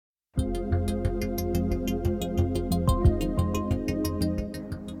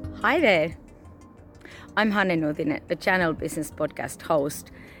Hi there. I'm Hanne Notinen, the Channel Business Podcast host.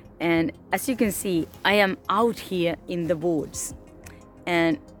 And as you can see, I am out here in the woods.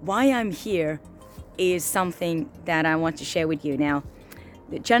 And why I'm here is something that I want to share with you now.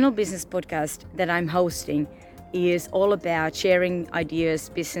 The Channel Business Podcast that I'm hosting is all about sharing ideas,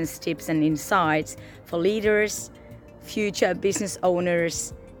 business tips and insights for leaders, future business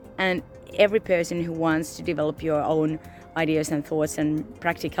owners, and every person who wants to develop your own ideas and thoughts and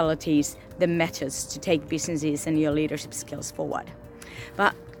practicalities, the methods to take businesses and your leadership skills forward.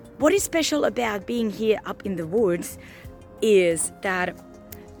 But what is special about being here up in the woods is that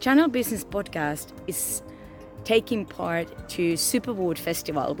Channel Business Podcast is taking part to Superwood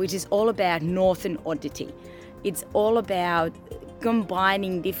Festival, which is all about Northern Oddity. It's all about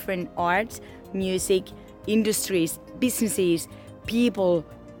combining different arts, music, industries, businesses, people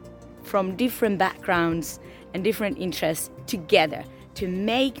from different backgrounds and different interests together to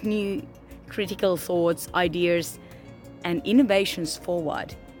make new critical thoughts, ideas, and innovations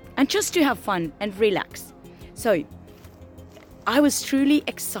forward, and just to have fun and relax. So I was truly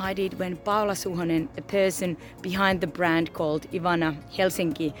excited when Paula Suhonen, the person behind the brand called Ivana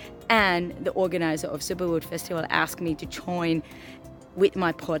Helsinki and the organizer of Superwood Festival, asked me to join with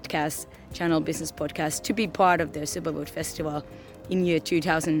my podcast, Channel Business Podcast, to be part of the Superwood Festival in year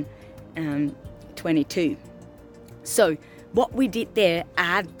 2022. So what we did there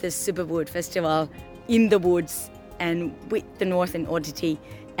at the Superwood Festival in the woods and with the Northern Oddity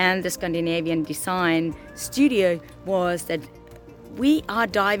and the Scandinavian Design Studio was that we are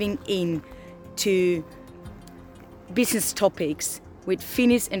diving into business topics with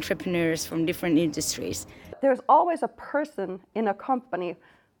Finnish entrepreneurs from different industries. There's always a person in a company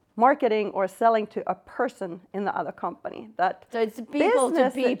marketing or selling to a person in the other company. So it's people to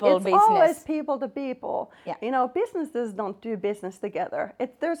people business. It's always people to people. Yeah. You know, businesses don't do business together.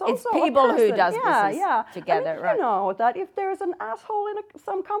 There's also people a person. who does business together, right? You know that if there's an asshole in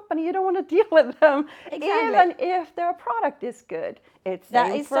some company, you don't want to deal with them, Exactly. even if their product is good.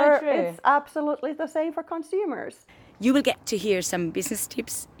 That is so true. It's absolutely the same for consumers. You will get to hear some business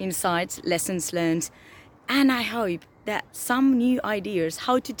tips, insights, lessons learned, and I hope that some new ideas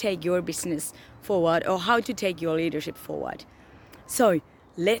how to take your business forward or how to take your leadership forward. So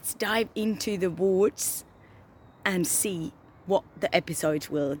let's dive into the woods and see what the episode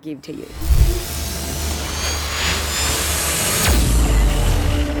will give to you.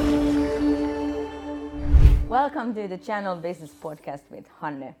 Welcome to the Channel Business Podcast with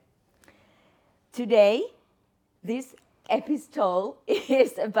Hanne. Today, this episode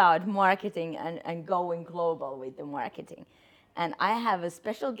is about marketing and going global with the marketing. And I have a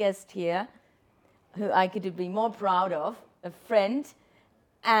special guest here who I could be more proud of, a friend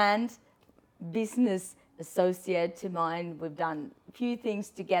and business associate to mine. We've done a few things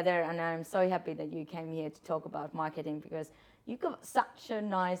together and I'm so happy that you came here to talk about marketing because you've got such a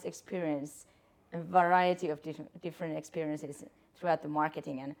nice experience, a variety of different experiences throughout the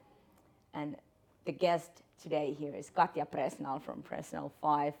marketing. And the guest today here is Katja Presnal from Presnal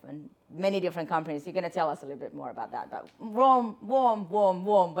 5 and many different companies. You're going to tell us a little bit more about that. But warm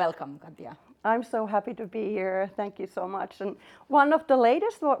welcome, Katja. I'm so happy to be here. Thank you so much. And one of the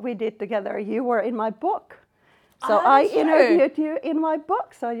latest what we did together, you were in my book. So I interviewed you in my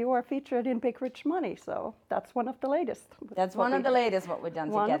book. So you were featured in Big Rich Money. So that's one of the latest. That's one of the latest what we've done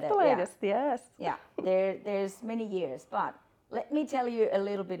one together. One of the latest, yes. Yeah, there's many years. But let me tell you a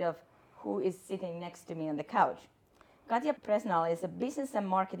little bit of who is sitting next to me on the couch. Katja Presnal is a business and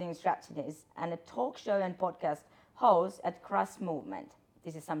marketing strategist and a talk show and podcast host at Cross Movement.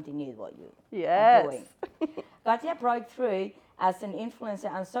 This is something new what you are doing. Katja broke through as an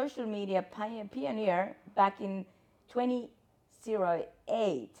influencer and social media pioneer back in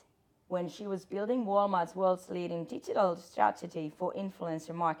 2008 when she was building Walmart's world's leading digital strategy for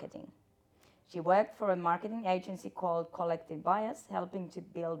influencer marketing. She worked for a marketing agency called Collective Bias, helping to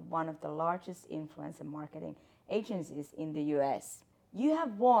build one of the largest influencer marketing agencies in the US. You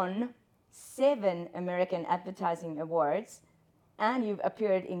have won 7 American Advertising Awards, and you've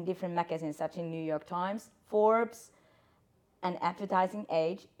appeared in different magazines such as New York Times, Forbes, and Advertising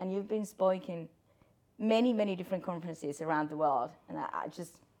Age, and you've been speaking many different conferences around the world. And I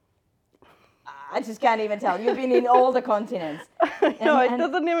just can't even tell. You've been in all the continents. No, it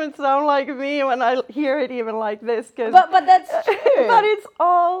doesn't even sound like me when I hear it even like this. But that's true. But it's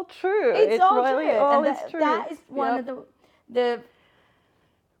all true. It's all really true. All and true. That is one of the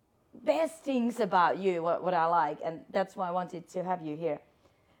best things about you, what I like, and that's why I wanted to have you here.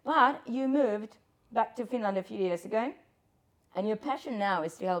 But you moved back to Finland a few years ago, and your passion now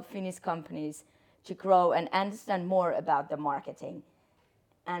is to help Finnish companies to grow and understand more about the marketing.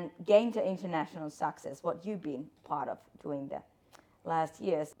 and gained the international success, what you've been part of doing the last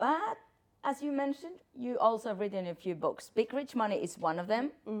years. But as you mentioned, you also have written a few books. Big Rich Money is one of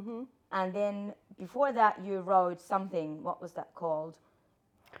them. Mm-hmm. And then before that, you wrote something. What was that called?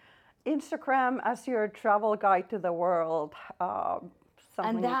 Instagram as your travel guide to the world.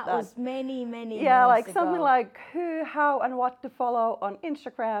 Something And that like was many yeah, years like ago. something like who, how, and what to follow on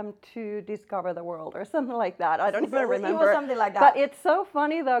Instagram to discover the world, or something like that. I don't even remember. It was something like that. But it's so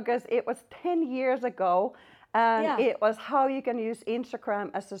funny though, because it was 10 years ago, and Yeah. it was how you can use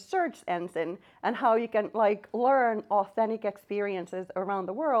Instagram as a search engine, and how you can like learn authentic experiences around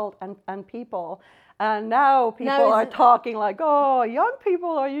the world and people. And now people are talking like, oh, young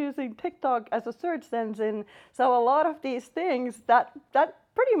people are using TikTok as a search engine. So a lot of these things that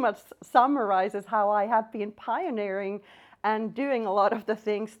pretty much summarizes how I have been pioneering and doing a lot of the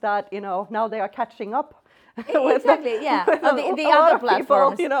things that, now they are catching up. Exactly, yeah. The a lot other of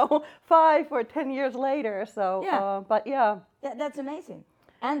platforms. people, 5 or 10 years later. So, Yeah. but yeah. That's amazing.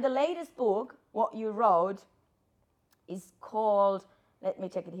 And the latest book, what you wrote, is called, let me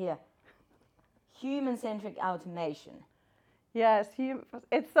check it here, Human-Centric Automation. Yes,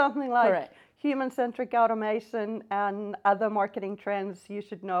 it's something like Correct. Human-centric automation and other marketing trends you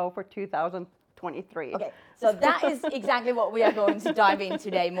should know for 2023. Okay, so that is exactly what we are going to dive in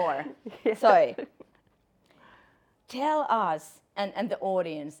today more. Yeah. So, tell us and the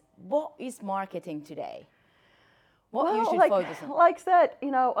audience, what is marketing today? What you should focus on? Like I said,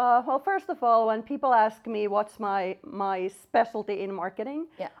 well, first of all, when people ask me what's my specialty in marketing,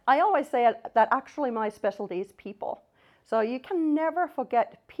 Yeah. I always say that actually my specialty is people. So you can never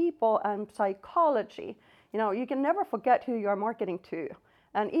forget people and psychology. You can never forget who you're marketing to.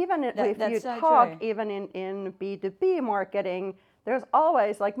 And even if you so talk, true. even in B2B marketing, there's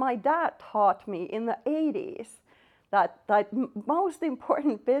always, like my dad taught me in the 80s, that most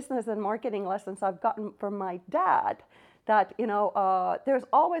important business and marketing lessons I've gotten from my dad, that there's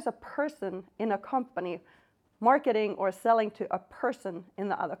always a person in a company marketing or selling to a person in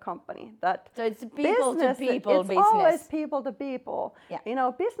the other company. So it's people to people it's business. always people to people.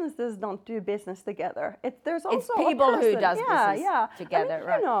 Yeah. Businesses don't do business together. There's also It's people a who person. does yeah, business yeah. together, And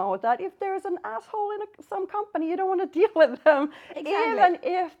right? you know that if there's an asshole in some company, you don't want to deal with them, Exactly. even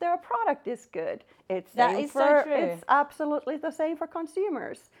if their product is good. It's absolutely the same for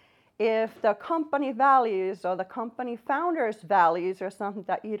consumers. If the company values or the company founders' values are something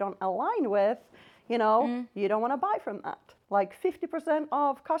that you don't align with, you don't want to buy from that. Like 50%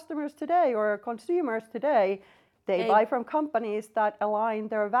 of customers today or consumers today, they buy from companies that align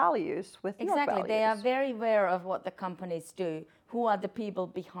their values with your values. Exactly, they are very aware of what the companies do. Who are the people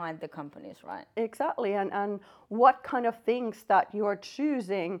behind the companies, right? Exactly, and what kind of things that you're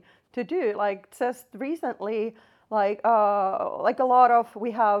choosing to do. Like just recently, like a lot of,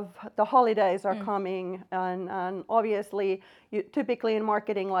 we have the holidays are coming, and obviously typically in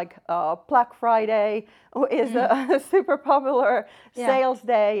marketing, like Black Friday is a super popular sales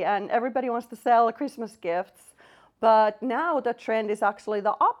day, and everybody wants to sell Christmas gifts. But now the trend is actually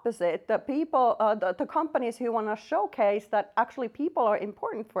the opposite. The people, the companies who want to showcase that actually people are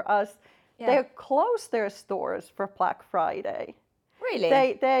important for us, they close their stores for Black Friday. Really?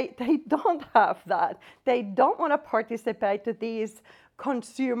 They don't have that. They don't want to participate to these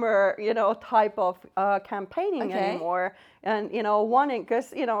consumer, type of campaigning anymore. And wanting,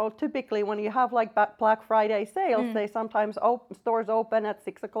 because typically when you have like Black Friday sales, they sometimes stores open at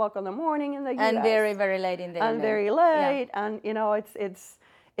 6 o'clock in the morning in the US. And very, very late in the evening. And very late, and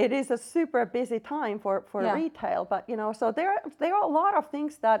it is a super busy time for retail. But so there are a lot of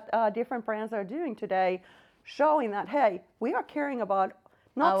things that different brands are doing today, showing that, hey, we are caring about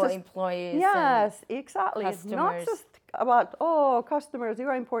not our just employees. Yes, exactly. It's not customers. just about customers, you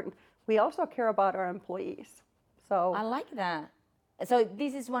are important. We also care about our employees. So I like that. So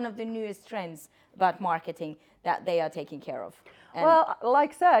this is one of the newest trends about marketing that they are taking care of. And well,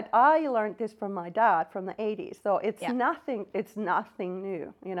 like I said, I learned this from my dad from the 80s. So it's nothing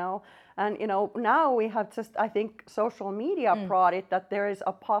new, And now we have just, I think social media brought it, that there is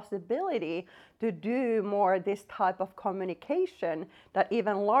a possibility to do more this type of communication, that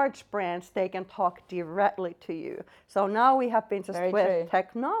even large brands, they can talk directly to you. So now we have been just with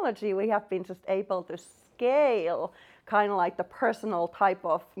technology, we have been just able to scale kind of like the personal type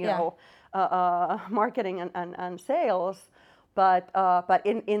of marketing and sales. But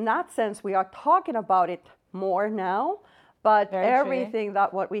in that sense, we are talking about it more now. But everything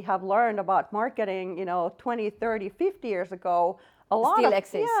that what we have learned about marketing, 20, 30, 50 years ago, a lot still of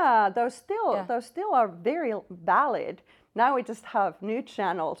exists. those still are very valid. Now we just have new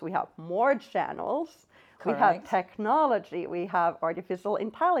channels. We have more channels. We have Correct. technology, we have artificial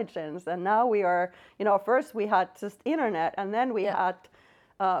intelligence, and now we are, first we had just internet, and then we had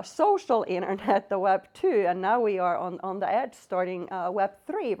social internet, the Web 2, and now we are on the edge starting Web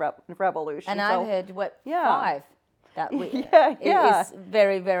 3 revolution. And I've heard Web 5 that is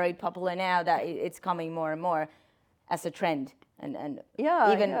very, very popular now, that it's coming more and more as a trend. And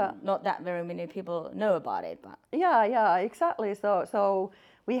even not that very many people know about it. But exactly. So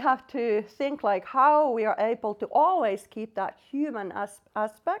we have to think like how we are able to always keep that human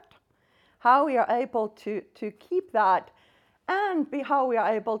aspect, how we are able to keep that, and how we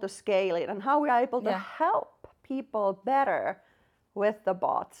are able to scale it, and how we are able to help people better with the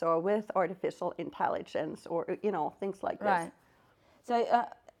bots or with artificial intelligence or things like this. Right. So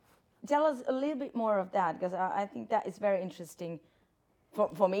tell us a little bit more of that, because I think that is very interesting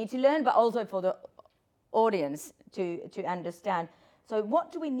for me to learn, but also for the audience to understand. So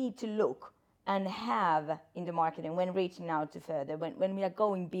what do we need to look and have in the marketing when reaching out to further, when we are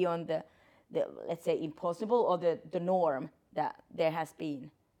going beyond the let's say impossible or the norm that there has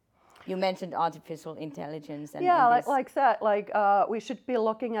been? You mentioned artificial intelligence. And like that, we should be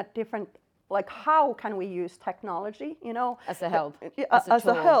looking at different, like how can we use technology, as a help, as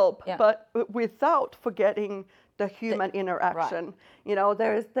a help, but without forgetting the human interaction. Right.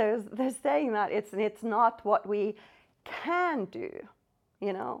 There's saying that it's not what we can do.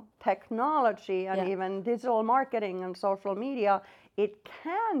 Technology and even digital marketing and social media, it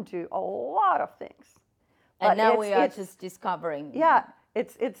can do a lot of things. And now we are just discovering. Yeah,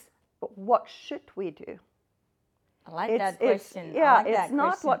 it's what should we do? I like that question. It's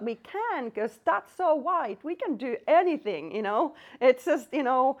not what we can, because that's so wide. We can do anything, It's just,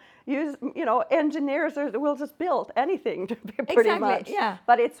 engineers will just build anything pretty much. Yeah.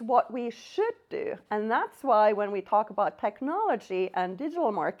 But it's what we should do. And that's why when we talk about technology and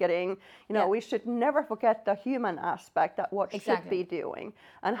digital marketing, we should never forget the human aspect, that what should be doing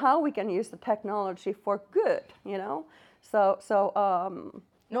and how we can use the technology for good,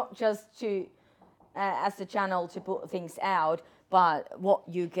 Not just to as a channel to put things out, but what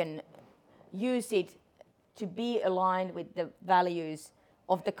you can use it to be aligned with the values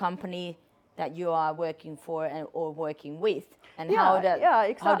of the company that you are working for or working with, and how does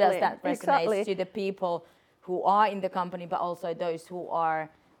that resonate to the people who are in the company, but also those who are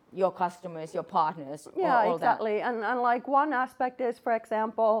your customers, your partners. Exactly. And like one aspect is, for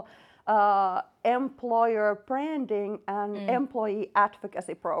example, employer branding and employee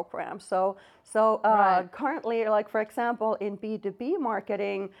advocacy programs. So currently, like for example, in B2B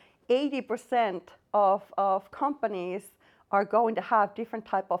marketing, 80% of companies are going to have different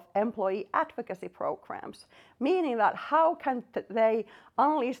type of employee advocacy programs, meaning that how can they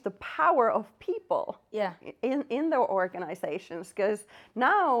unleash the power of people in their organizations? Because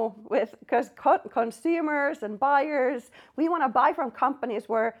now, because consumers and buyers, we want to buy from companies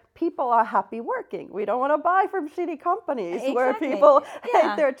where people are happy working. We don't want to buy from shitty companies where people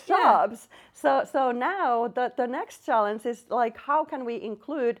hate their jobs. So now the next challenge is like, how can we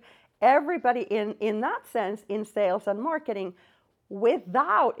include everybody in that sense in sales and marketing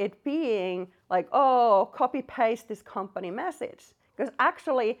without it being like, copy paste this company message? Because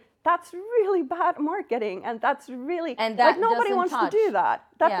actually that's really bad marketing, and that's really, and that nobody wants to do that.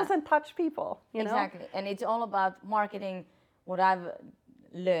 That doesn't touch people, Exactly. And it's all about marketing. What I've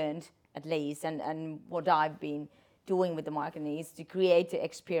learned, at least, and what I've been doing with the marketing is to create the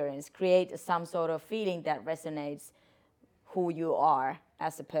experience, create some sort of feeling that resonates who you are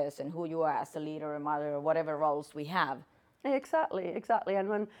as a person, who you are as a leader, a mother, or whatever roles we have. Exactly.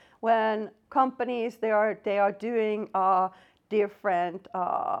 And when companies they are doing different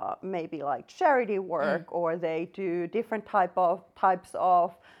maybe like charity work, or they do different types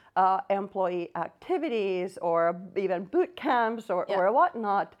of employee activities, or even boot camps or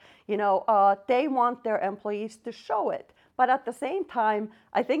whatnot, they want their employees to show it. But at the same time,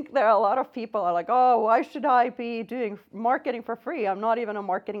 I think there are a lot of people are like, why should I be doing marketing for free? I'm not even a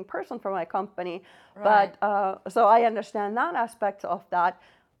marketing person for my company. Right. But so I understand that aspect of that.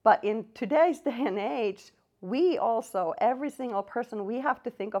 But in today's day and age, we also, every single person, we have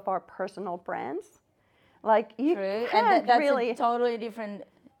to think of our personal brands. Like you can't and that's really a totally different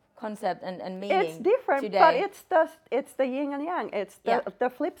concept and meaning. It's different, today. but it's the yin and yang. It's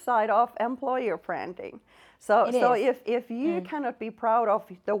the flip side of employer branding. So if you cannot be proud of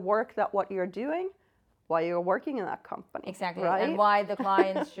the work that what you're doing, why you're working in that company. Exactly, right? And why the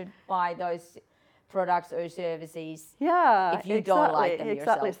clients should buy those products or services. Yeah, if you don't like them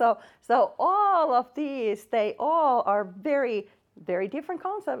yourself. So all of these, they all are very, very different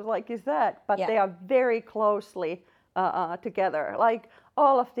concepts, like you said, but they are very closely together. Like,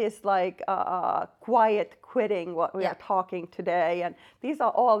 all of this like quiet quitting, what we are talking today, and these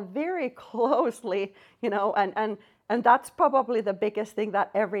are all very closely, and that's probably the biggest thing that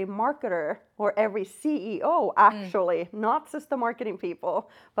every marketer or every CEO actually, not just the marketing people,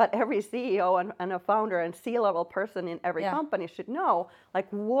 but every CEO and a founder and C-level person in every company should know, like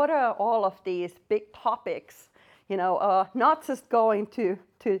what are all of these big topics, not just going to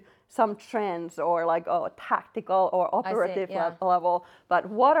some trends or like tactical or operative level, but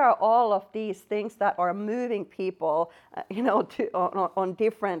what are all of these things that are moving people, on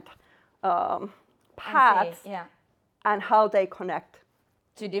different paths, and how they connect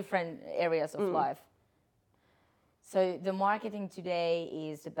to different areas of life. So the marketing today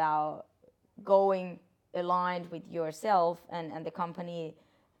is about going aligned with yourself and the company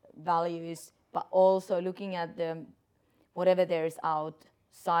values, but also looking at whatever there is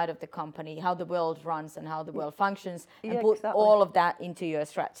outside of the company, how the world runs and how the world functions, and put all of that into your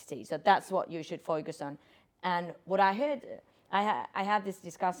strategy. So that's what you should focus on. And what I heard, I had this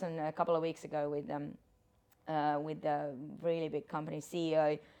discussion a couple of weeks ago with the really big company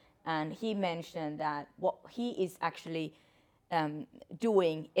CEO, and he mentioned that what he is actually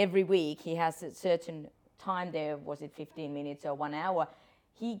doing every week, he has a certain time there, was it 15 minutes or 1 hour,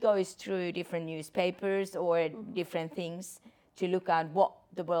 he goes through different newspapers or different things to look at what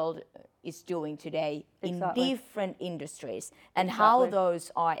the world is doing today in different industries and how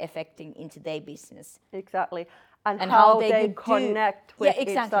those are affecting into their business. Exactly. And how they connect with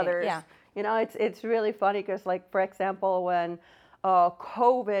each other. Yeah. It's really funny because, like, for example, when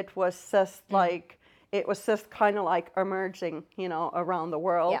COVID was just like, it was just kind of like emerging, around the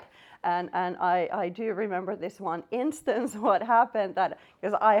world. Yeah. And I do remember this one instance, what happened, that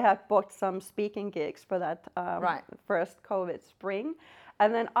because I had booked some speaking gigs for that first COVID spring.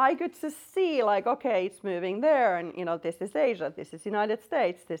 And then I could just see, like, okay, it's moving there, and this is Asia, this is United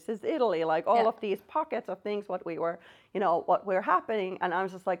States, this is Italy, like all of these pockets of things, what were happening, and I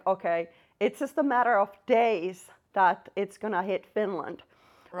was just like, okay, it's just a matter of days that it's gonna hit Finland,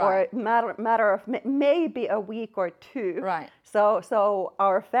 or matter of maybe a week or two. Right. So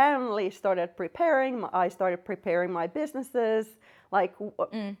our family started preparing. I started preparing my businesses, like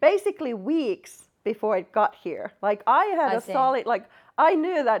basically weeks before it got here. Like I had a solid, like I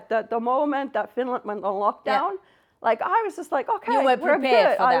knew that the moment that Finland went on lockdown, like I was just like, okay, we're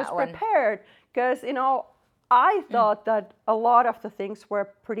good. I was prepared because, I thought that a lot of the things were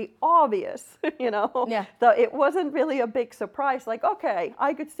pretty obvious, So it wasn't really a big surprise. Like, okay,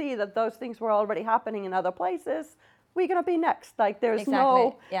 I could see that those things were already happening in other places. We're gonna be next. Like, there's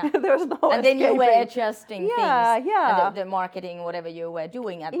no and then you were adjusting things. And the marketing, whatever you were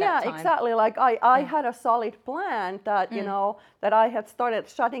doing at that time. Yeah, exactly. Like I had a solid plan that that I had started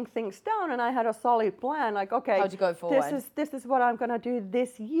shutting things down, and I had a solid plan. Like, okay, how to go forward. This is what I'm gonna do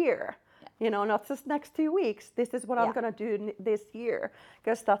this year. Not just next 2 weeks. This is what I'm gonna do this year.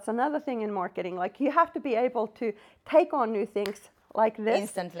 Because that's another thing in marketing. Like, you have to be able to take on new things like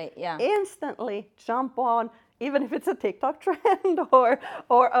this instantly jump on. Even if it's a TikTok trend or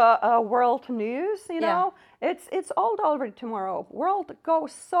a world news, it's old already tomorrow. World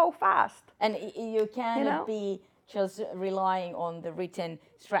goes so fast. And you can't be just relying on the written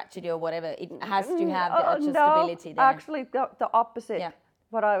strategy or whatever. It has to have the adjustability there. Actually, the opposite. Yeah.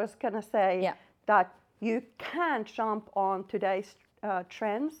 What I was gonna say, that you can jump on today's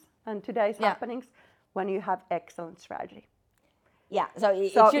trends and today's happenings when you have excellent strategy. Yeah, so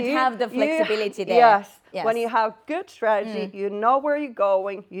it should have the flexibility there. Yes, when you have good strategy, you know where you're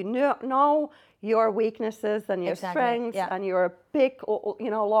going, you know your weaknesses and your strengths and your big,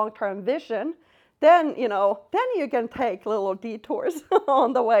 long-term vision. Then you can take little detours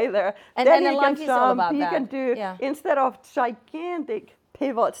on the way there. And then you can jump. You can do instead of gigantic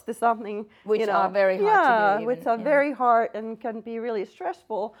pivots to something which are very hard to do. Which are very hard and can be really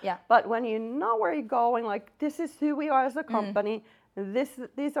stressful. Yeah. But when you know where you're going, like this is who we are as a company.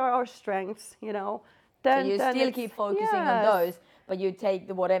 These are our strengths, Then, so you still keep focusing on those, but you take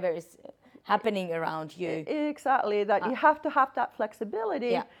whatever is happening around you. Exactly, that you have to have that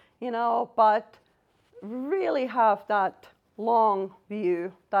flexibility, but really have that long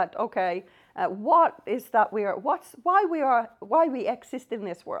view that, okay, what is that why we exist in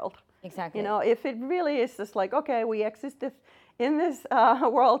this world. Exactly. If it really is just like, okay, we existed in this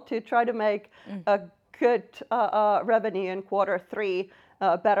world to try to make a good revenue in Q3,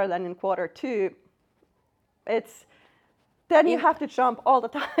 better than in Q2. Then you have to jump all the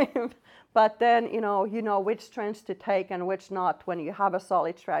time. But then you know which trends to take and which not. When you have a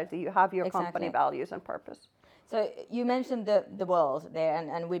solid strategy, you have your company values and purpose. So you mentioned the world there,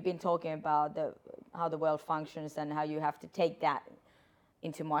 and we've been talking about how the world functions and how you have to take that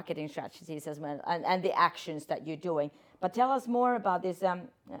into marketing strategies as well, and the actions that you're doing. But tell us more about this. I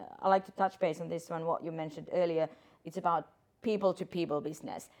like to touch base on this one, what you mentioned earlier. It's about people-to-people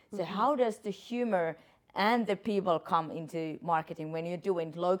business. So how does the humor and the people come into marketing when you're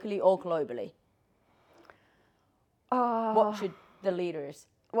doing locally or globally? What should the leaders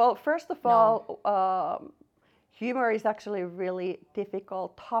Well, first of know? all, humor is actually a really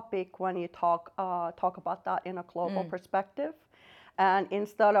difficult topic when you talk about that in a global perspective. And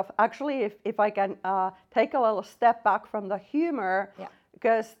instead of actually, if I can take a little step back from the humor,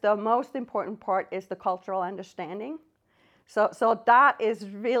 because the most important part is the cultural understanding. So that is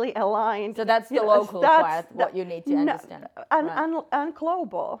really aligned. So that's the local part, what you need to understand. And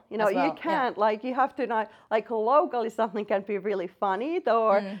global. You know, As well, you can't, like, you have to not, like, locally something can be really funny,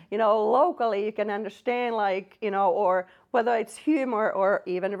 or, you know, locally you can understand, like, you know, or whether it's humor or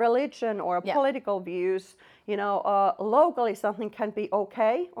even religion or political views, you know, locally something can be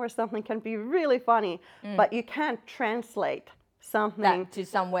okay or something can be really funny, but you can't translate something that to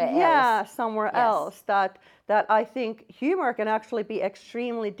somewhere else. Yeah, somewhere else. That I think humor can actually be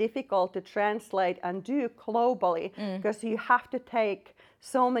extremely difficult to translate and do globally, because you have to take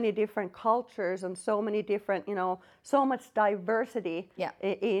so many different cultures and so many different, you know, so much diversity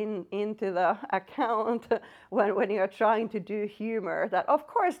into the account when you're trying to do humor. That of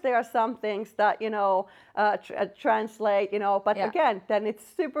course there are some things that, you know, translate, you know, but again, then it's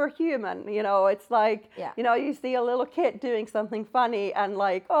superhuman. You know, it's like, you know, you see a little kid doing something funny and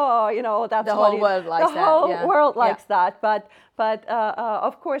like, oh, you know, that's the what whole world likes that. The whole world likes that. But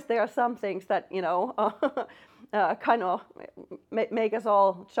of course there are some things that, you know, kind of make us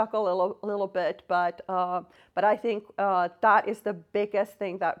all chuckle a little bit, but I think that is the biggest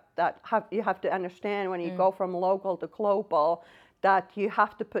thing that you have to understand when you go from local to global, that you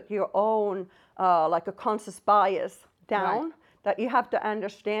have to put your own like a conscious bias down. That you have to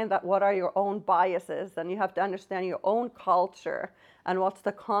understand that what are your own biases, and you have to understand your own culture and what's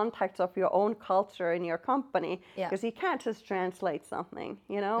the context of your own culture in your company, because you can't just translate something,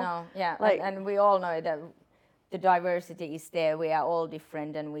 you know. No, like, and we all know that the diversity is there. We are all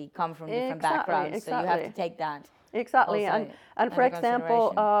different and we come from different backgrounds. So you have to take that. Exactly. And for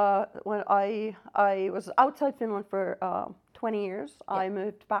example, when I was outside Finland for 20 years, I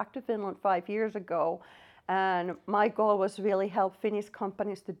moved back to Finland 5 years ago. And my goal was really help Finnish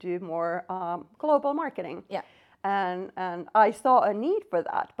companies to do more global marketing. And I saw a need for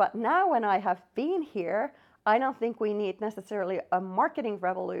that. But now when I have been here, I don't think we need necessarily a marketing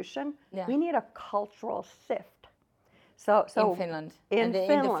revolution. We need a cultural shift. So in Finland, in the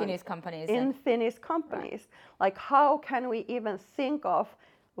Finnish companies. In Finnish companies. Like, how can we even think of,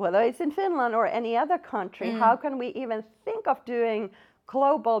 whether it's in Finland or any other country, how can we even think of doing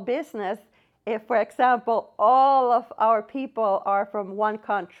global business if, for example, all of our people are from one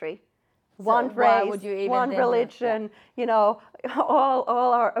country? One race, one religion, you know,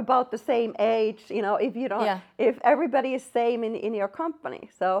 all are about the same age, you know, if you don't, if everybody is same in your company.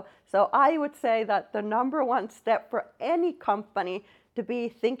 So I would say that the number one step for any company to be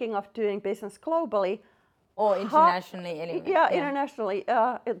thinking of doing business globally or internationally anyway. Internationally,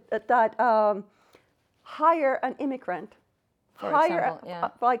 that hire an immigrant.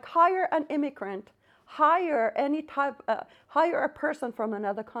 Hire an immigrant, hire any type, hire a person from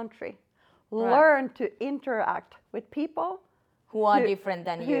another country. Learn to interact with people who are different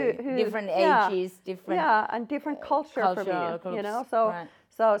than you, different ages, different and different culture from you. Groups. You know,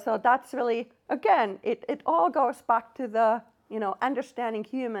 so that's really, again, it all goes back to the, you know, understanding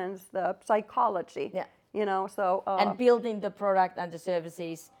humans, the psychology. You know, so and building the product and the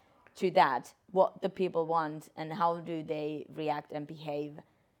services to that, what the people want and how do they react and behave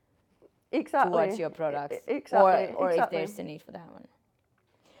towards your products, or if there's a need for that one.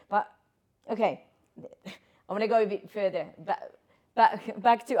 But okay, I want to go a bit further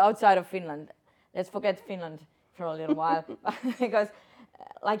back to outside of Finland. Let's forget Finland for a little while, because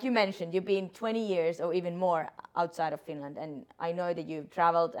like you mentioned, you've been 20 years or even more outside of Finland, and I know that you've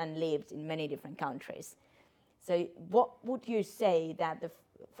traveled and lived in many different countries. So what would you say that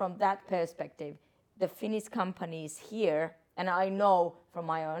from that perspective, the Finnish companies here, and I know from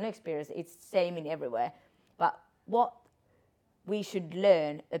my own experience, it's the same in everywhere, but what we should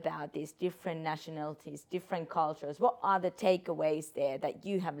learn about these different nationalities, different cultures, what are the takeaways there that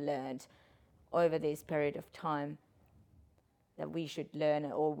you have learned over this period of time that we should learn,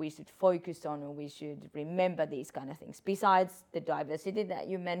 or we should focus on, or we should remember these kind of things, besides the diversity that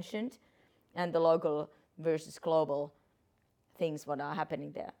you mentioned and the local versus global things what are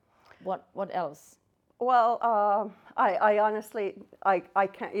happening there? What else? Well, I honestly, I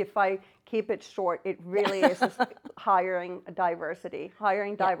can't, if I keep it short, it really is just hiring diversity.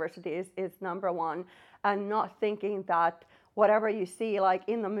 Hiring diversity is number one, and not thinking that whatever you see, like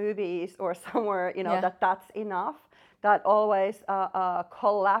in the movies or somewhere, that that's enough. That always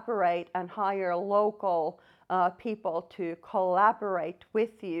collaborate and hire local people to collaborate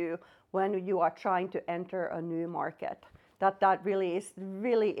with you when you are trying to enter a new market. That really is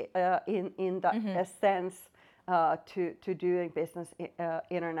really in the essence to doing business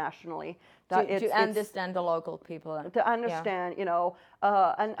internationally. That To understand the local people. To understand,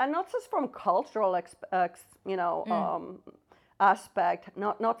 and not just from cultural, aspect,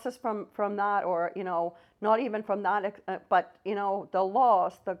 not just from that, or not even from that, but the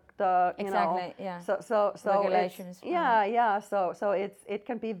laws, the Exactly, so regulations. So it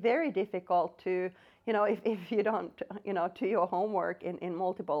can be very difficult to if you don't do your homework in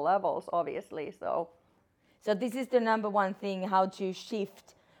multiple levels, obviously. So this is the number one thing: how to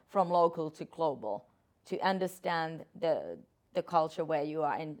shift from local to global, to understand the culture where you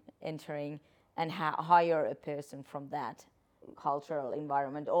are entering, and hire a person from that cultural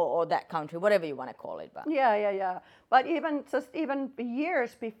environment or that country, whatever you want to call it. But but even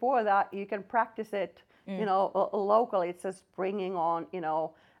years before that, you can practice it locally. It's just bringing on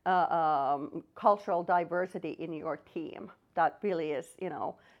cultural diversity in your team. That really is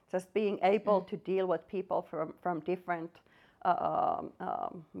just being able to deal with people from different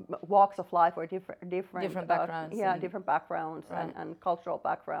walks of life, or different backgrounds. Different backgrounds, and cultural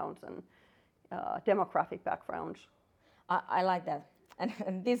backgrounds, and demographic backgrounds. I like that,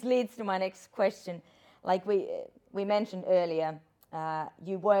 and this leads to my next question. Like we mentioned earlier,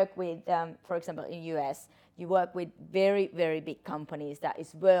 you work with, for example, in US, you work with very, very big companies that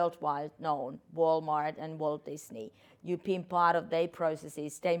is worldwide known, Walmart and Walt Disney. You've been part of their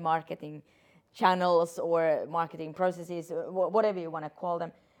processes, their marketing channels or marketing processes, whatever you want to call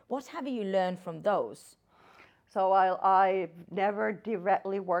them. What have you learned from those? So I've never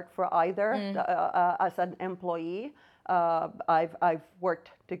directly worked for either as an employee. I've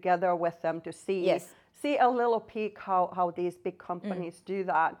worked together with them to see a little peek how these big companies do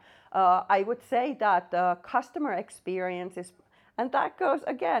that. I would say that the customer experience is, and that goes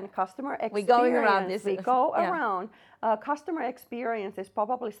again, customer experience. We're going around this. We go around. Customer experience is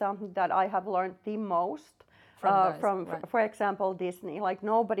probably something that I have learned the most from for example, Disney. Like,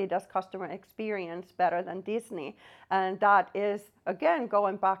 nobody does customer experience better than Disney, and that is again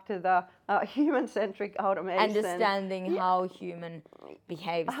going back to the human-centric automation. Understanding how human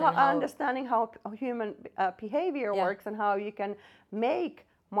behaves, understanding how human behavior works, and how you can make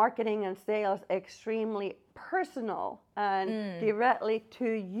marketing and sales extremely personal and directly to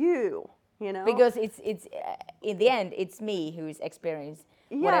you. Because it's in the end, it's me who's experienced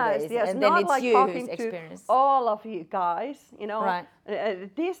whatever it is, yes, and then not it's like you talking who's experienced. to all of you guys, Right.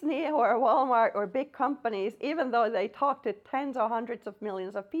 Disney or Walmart or big companies, even though they talk to tens or hundreds of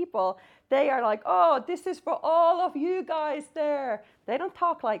millions of people, they are like, oh, this is for all of you guys there. They don't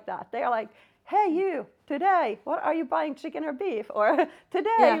talk like that. They are like, hey, you, today, what are you buying, chicken or beef? Or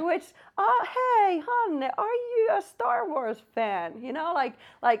today, hey, Hanne, are you a Star Wars fan?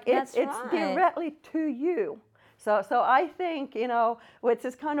 It's directly to you. So I think, which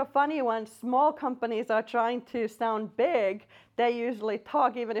is kind of funny, when small companies are trying to sound big, they usually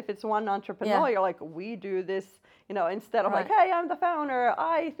talk, even if it's one entrepreneur, you're like, we do this, instead of like, hey, I'm the founder,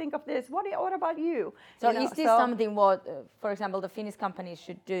 I think of this, what about you? So is this something what, for example, the Finnish companies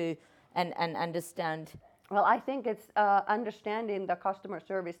should do and understand? Well, I think it's understanding the customer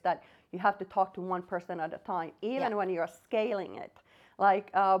service, that you have to talk to one person at a time, even when you're scaling it.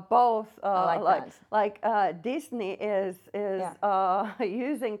 Like Disney is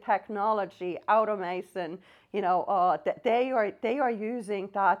using technology, automation. They are using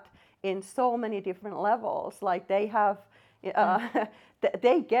that in so many different levels. Like, they have,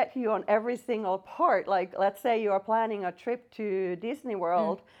 they get you on every single part. Like, let's say you are planning a trip to Disney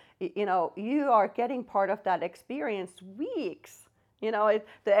World. You are getting part of that experience weeks. The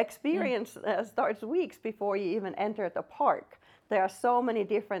experience starts weeks before you even enter the park. There are so many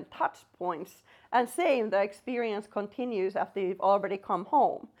different touch points, and the experience continues after you've already come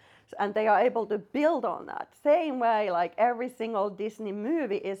home. And they are able to build on that. Same way, like, every single Disney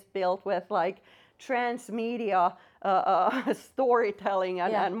movie is built with like transmedia storytelling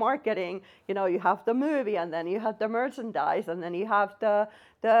and marketing. You have the movie, and then you have the merchandise, and then you have the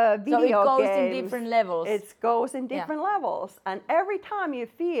video games. So it goes in different levels. It goes in different levels. And every time you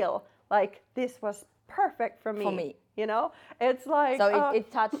feel like, this was perfect for me. You know, it's like so it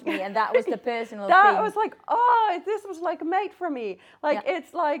touched me, and that was the personal that thing. was like, oh, this was like made for me. Like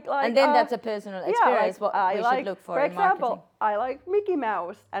it's like and then that's a personal experience. like, what we should look for in example, marketing. I like Mickey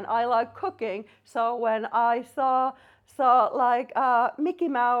Mouse and I like cooking. So when I saw like Mickey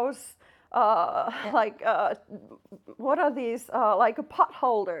Mouse, like what are these like pot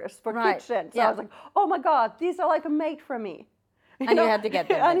holders for kitchen? So I was like, oh my God, these are like made for me. You have to get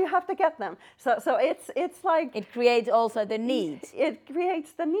them. And you have to get them. So it's like it creates also the need. It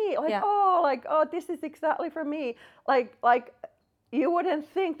creates the need. Like this is exactly for me. Like you wouldn't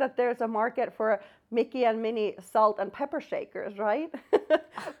think that there's a market for Mickey and Minnie salt and pepper shakers, right?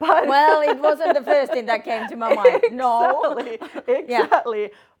 But well, it wasn't the first thing that came to my mind. No.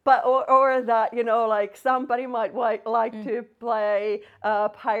 Exactly. But or that, you know, like somebody might like to play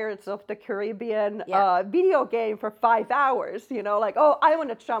Pirates of the Caribbean video game for 5 hours, you know, like, oh, I want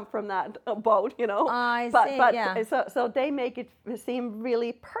to jump from that boat, you know. So they make it seem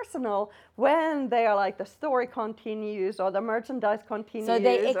really personal when they are like the story continues or the merchandise continues. So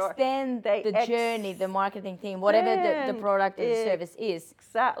they extend the journey, the marketing team, whatever the product or the service is.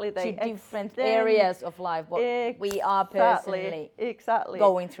 Exactly. To different areas of life, what we are personally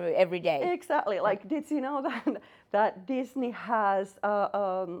going through every day. Exactly. Like, did you know that Disney has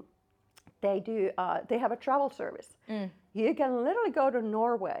they have a travel service. You can literally go to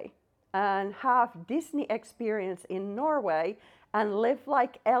Norway and have Disney experience in Norway and live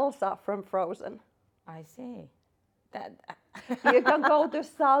like Elsa from Frozen. I see. That you can go to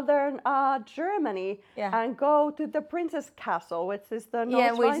southern Germany and go to the Princess Castle, which is the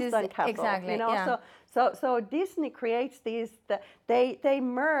Neuschwanstein Castle. Exactly. You know, so Disney creates these. They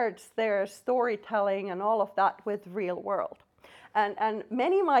merge their storytelling and all of that with real world, and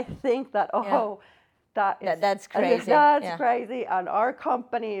many might think that that's crazy. That's crazy, and our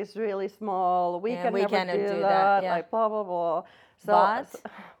company is really small. We can never do that. Like blah blah blah.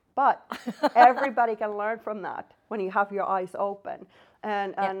 But everybody can learn from that when you have your eyes open.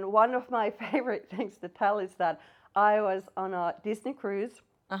 And one of my favorite things to tell is that I was on a Disney cruise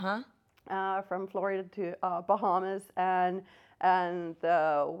from Florida to Bahamas, and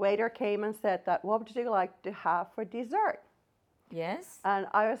the waiter came and said that, what would you like to have for dessert? Yes. And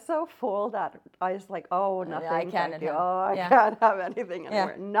I was so full that I was like, oh, nothing. I can't have anything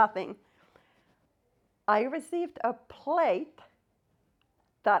anymore. Nothing. I received a plate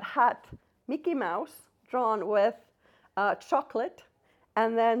that had Mickey Mouse drawn with chocolate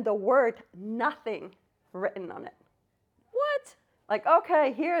and then the word nothing written on it. What? Like,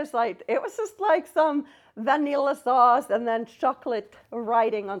 okay, here's like, it was just like some vanilla sauce and then chocolate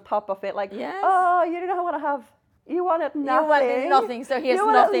writing on top of it. Like, oh, you didn't want to have, you wanted nothing. You wanted nothing, so here's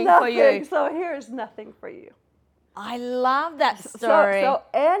nothing for you. So here's nothing for you. I love that story. So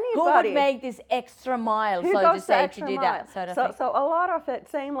anybody who would make this extra mile, so to say, to do that sort of thing? So a lot of it,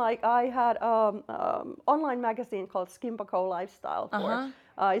 same like I had online magazine called Skimpoco Lifestyle.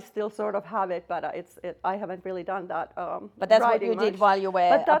 I still sort of have it, but I haven't really done that. But that's what you did while you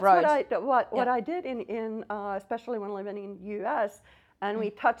were abroad. But that's what I did in especially when living in US, and we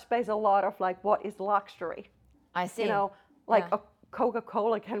touched base a lot of like what is luxury. I see. You know, like a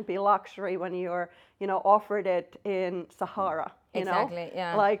Coca-Cola can be luxury when you're, you know, offered it in Sahara. You know?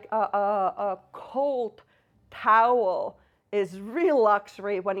 Like a cold towel is real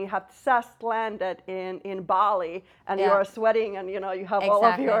luxury when you have just landed in Bali and you're sweating and, you know, you have all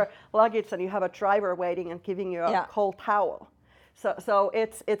of your luggage and you have a driver waiting and giving you a cold towel. So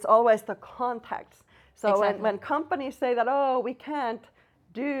it's always the context. So when companies say that, oh, we can't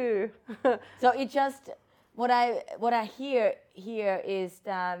do. So it just, what I hear here is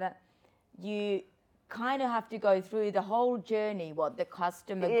that you kind of have to go through the whole journey, what the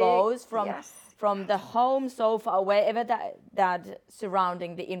customer goes from the home sofa or wherever that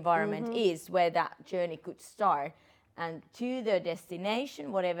surrounding the environment is, where that journey could start, and to the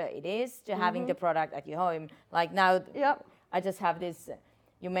destination, whatever it is, to having the product at your home. Like now, I just have this,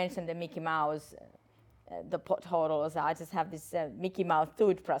 you mentioned the Mickey Mouse, the potholes. I just have this Mickey Mouse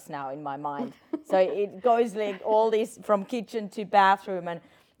toothbrush now in my mind. So it goes like all this from kitchen to bathroom and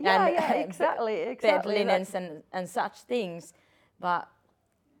exactly. bed linens and such things. But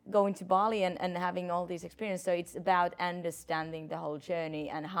going to Bali and having all these experiences, so it's about understanding the whole journey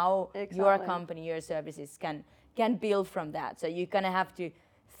and how your company, your services can build from that. So you're gonna have to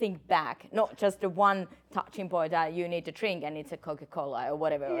think back, not just the one touching point that you need to drink and it's a Coca-Cola or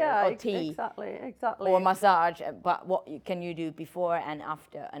whatever, or tea, exactly, or massage, but what can you do before and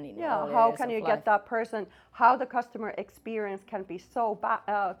after, and in all how can you life. get that person, how the customer experience can be so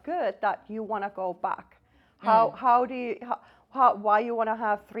good that you want to go back. why you want to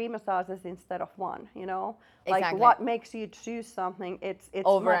have 3 massages instead of 1, you know? Like Exactly. what makes you choose something? It's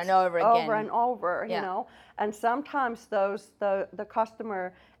Over and over again. Over and over, Yeah. you know? And sometimes the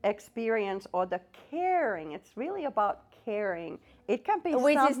customer experience or the caring, it's really about caring. It can be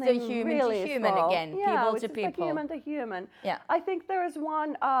Which is something the human really to human small. again, Yeah, people which to is people. the human to human. Yeah. I think there is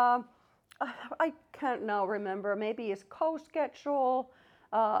one, I can't now remember, maybe it's CoSchedule,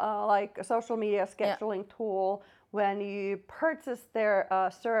 like a social media scheduling tool. When you purchase their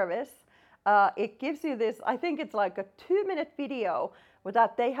service, it gives you this, I think it's like a 2-minute video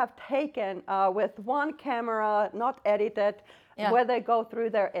that they have taken with one camera, not edited, where they go through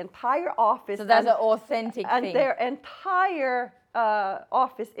their entire office. So that's an authentic and thing. their entire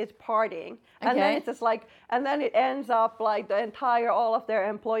office is partying. And then it's just like, and then it ends up like the entire, all of their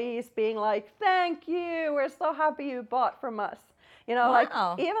employees being like, thank you, we're so happy you bought from us. You know, like,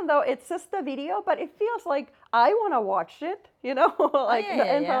 even though it's just a video, but it feels like I want to watch it, you know, like,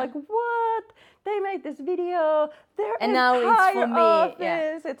 and they're like, what? They made this video, their and entire now it's for me.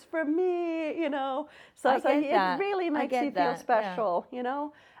 office, it's for me, you know. So it really makes you feel special, you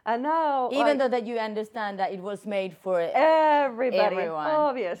know. And now, even though that you understand that it was made for everybody, everyone,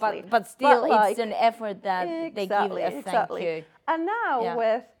 obviously, but still, like, it's an effort that they give a thank you. And now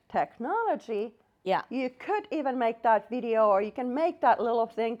with technology, you could even make that video, or you can make that little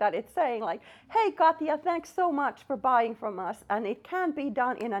thing that it's saying like, hey Katja, thanks so much for buying from us. And it can be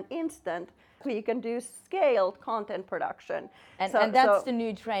done in an instant. You can do scaled content production. And that's the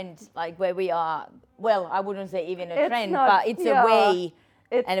new trend, like where we are. Well, I wouldn't say even a trend, but it's a way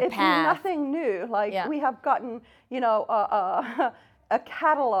and a path. It's nothing new. Like we have gotten, you know, a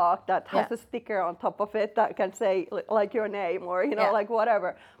catalog that has a sticker on top of it that can say like your name or, you know, like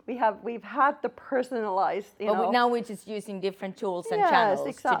whatever. We've had the personalized, you know. Now we're just using different tools and channels.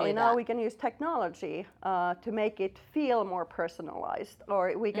 Yes, exactly. To do now that. we can use technology to make it feel more personalized,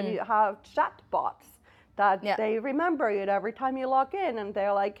 or we can have chatbots that they remember you every time you log in, and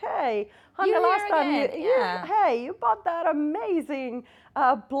they're like, "Hey, honey, last time you bought that amazing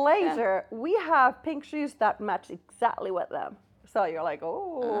blazer. We have pink shoes that match exactly with them." So you're like,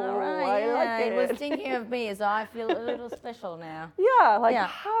 oh, I like it. It was thinking of me, so I feel a little special now. Yeah, like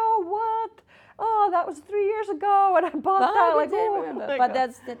how, what? Oh, that was 3 years ago when I bought that. Like, remember. But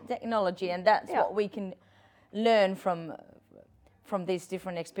that's the technology, and that's what we can learn from these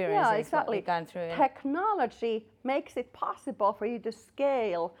different experiences. Yeah, exactly. What we've gone through. Technology makes it possible for you to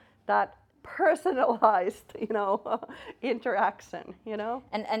scale that personalized, you know, interaction, you know.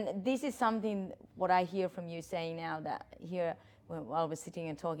 And this is something what I hear from you saying now, that here while we're sitting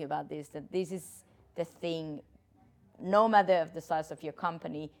and talking about this, that this is the thing, no matter of the size of your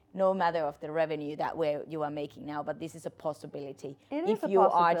company, no matter of the revenue that you are making now, but this is a possibility if you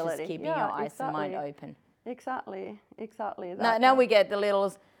are just keeping your eyes and mind open. Exactly. Now we get the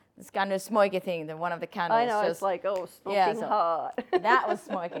little this kind of smoky thing, that one of the candles. I know, it's like, smoking hot. That was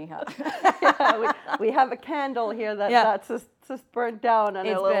smoking hot. we have a candle here that's just burnt down, and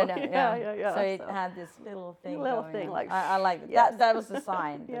it's burned down. So it had this little thing. Like I like it. Yes. That was a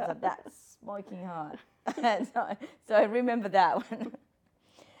sign. That's smoking hot. so I remember that one.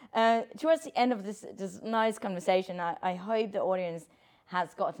 Towards the end of this nice conversation, I hope the audience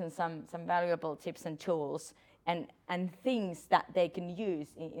has gotten some valuable tips and tools and things that they can use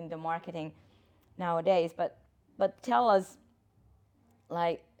in the marketing nowadays. But tell us,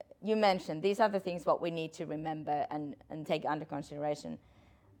 like you mentioned, these are the things what we need to remember and take under consideration.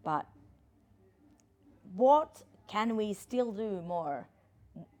 But what can we still do more?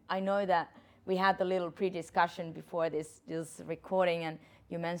 I know that we had the little pre-discussion before this recording, and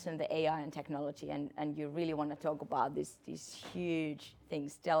you mentioned the AI and technology, and you really want to talk about these huge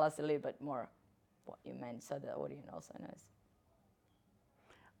things. Tell us a little bit more what you meant, so the audience also knows.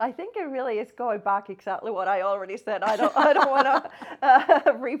 I think it really is going back exactly what I already said. I don't want to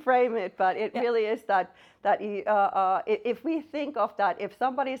reframe it, but it really is that you, if we think of that, if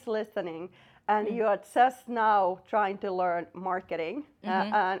somebody's listening and you are just now trying to learn marketing,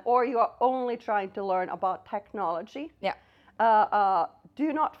 or you are only trying to learn about technology,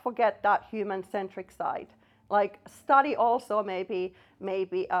 do not forget that human-centric side. Like study also maybe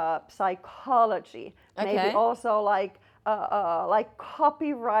psychology, maybe also like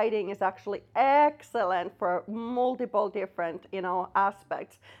copywriting is actually excellent for multiple different, you know,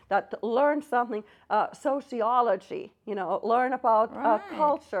 aspects. That learn something, sociology, you know, learn about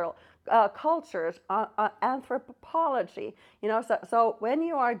cultures, anthropology, you know. So when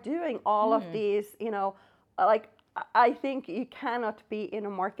you are doing all of these, you know, like I think you cannot be in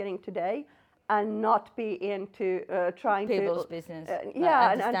marketing today and not be into trying people's business. And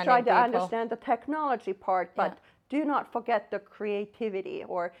trying to understand the technology part, but do not forget the creativity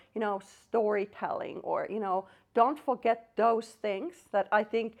or, storytelling or, don't forget those things that I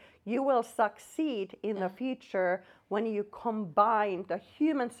think you will succeed in the future when you combine the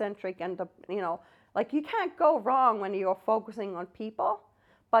human-centric and the, like you can't go wrong when you're focusing on people.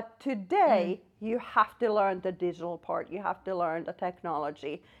 But today, you have to learn the digital part. You have to learn the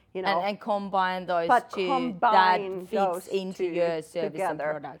technology, And combine those two combine that fits those into two your service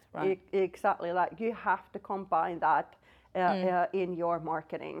together. and product, right? Exactly. Like you have to combine that in your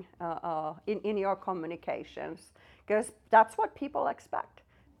marketing, in your communications, because that's what people expect.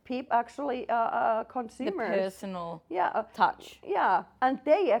 People actually, consumers. The personal touch. Yeah, and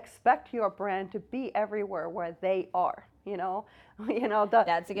they expect your brand to be everywhere where they are.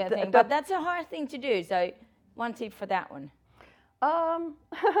 That's a good thing, but that's a hard thing to do. So, one tip for that one.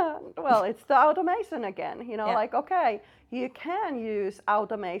 Well, it's the automation again. Like, okay, you can use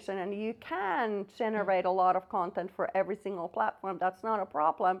automation and you can generate a lot of content for every single platform. That's not a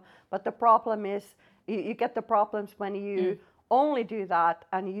problem. But the problem is you get the problems when you only do that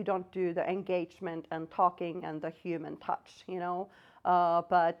and you don't do the engagement and talking and the human touch,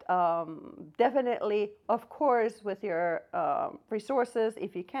 but definitely, of course, with your resources,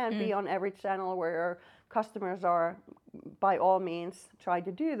 if you can't be on every channel where your customers are, by all means, try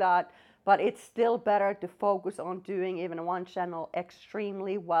to do that. But it's still better to focus on doing even one channel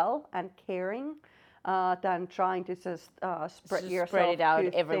extremely well and caring than trying to just spread it out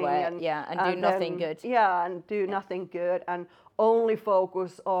everywhere, and do nothing good. Yeah, and do nothing good, and only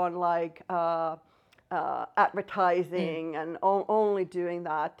focus on like advertising and only doing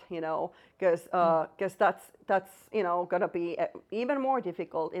that, because that's gonna be even more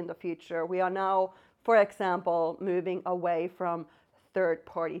difficult in the future. We are now, for example, moving away from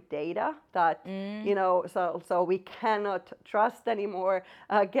third-party data that so we cannot trust anymore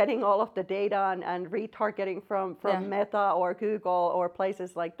getting all of the data and retargeting from Meta or Google or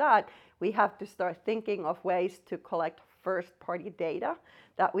places like that. We have to start thinking of ways to collect first-party data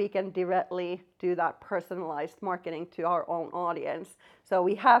that we can directly do that personalized marketing to our own audience. So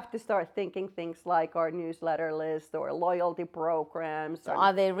we have to start thinking things like our newsletter list or loyalty programs. So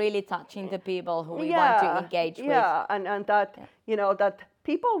are they really touching the people who we want to engage with? Yeah, and that that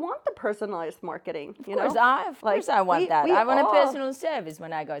people want the personalized marketing. Of course, I want that. I want a personal service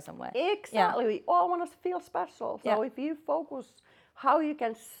when I go somewhere. Exactly, we all want to feel special. So if you focus how you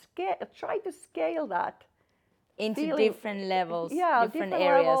can try to scale that into different levels, different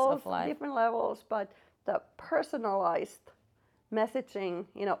areas levels, of life. Different levels, but the personalized messaging,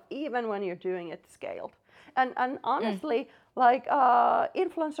 even when you're doing it scaled. And honestly, like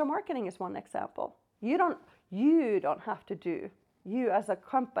influencer marketing is one example. You don't have to do, you as a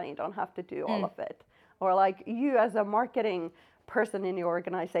company don't have to do all of it. Or like you as a marketing person in your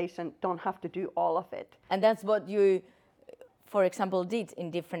organization don't have to do all of it. And that's what you, for example, did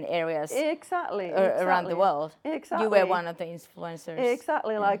in different areas around the world. Exactly. You were one of the influencers.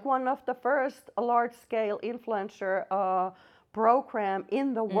 Exactly, like one of the first large-scale influencer program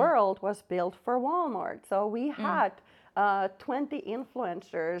in the world was built for Walmart. So we had 20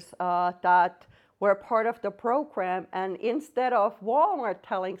 influencers that were part of the program, and instead of Walmart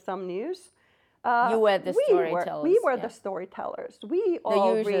telling some news, you were the storytellers. We were the storytellers. We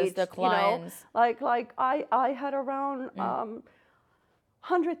all users, reached, the clients. Like I had around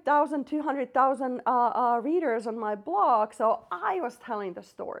 100,000, 200,000 readers on my blog, so I was telling the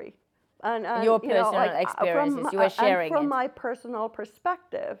story. And your personal experiences, you were sharing from my personal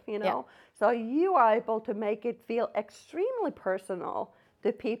perspective, So you are able to make it feel extremely personal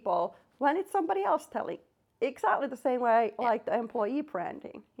to people when it's somebody else telling. Exactly the same way, like the employee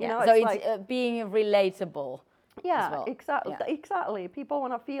branding. So it's being relatable. Yeah, as well. exactly. Yeah. Exactly. People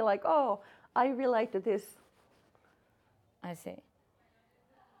want to feel like, oh, I relate to this. I see.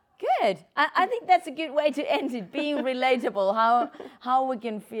 Good. I think that's a good way to end it. Being relatable. How we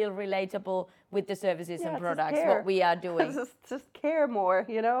can feel relatable with the services and products, what we are doing. just care more.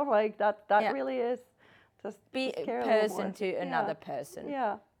 Like that really is. Just be just a person to another person.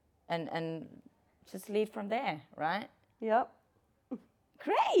 Yeah. And just lead from there, right? Yep.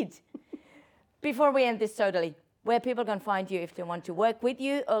 Great. Before we end this totally, where people can find you if they want to work with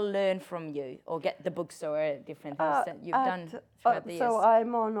you or learn from you or get the books or different things that you've done throughout the years? So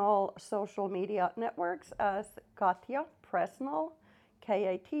I'm on all social media networks as Katja Presnal,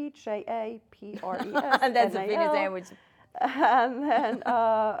 KATJAPRES. And that's a Finnish language. And then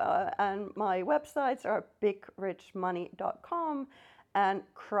and my websites are bigrichmoney.com and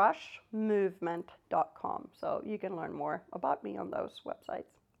crushmovement.com. So you can learn more about me on those websites.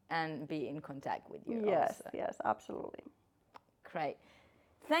 And be in contact with you. Yes, also. Yes, absolutely. Great.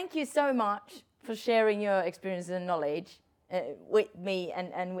 thank you so much for sharing your experience and knowledge with me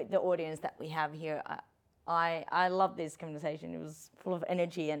and with the audience that we have here. I love this conversation. It was full of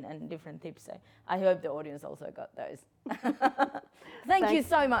energy and different tips. So I hope the audience also got those. Thank you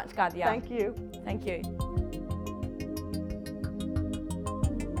so much, Katja. Thank you. Thank you.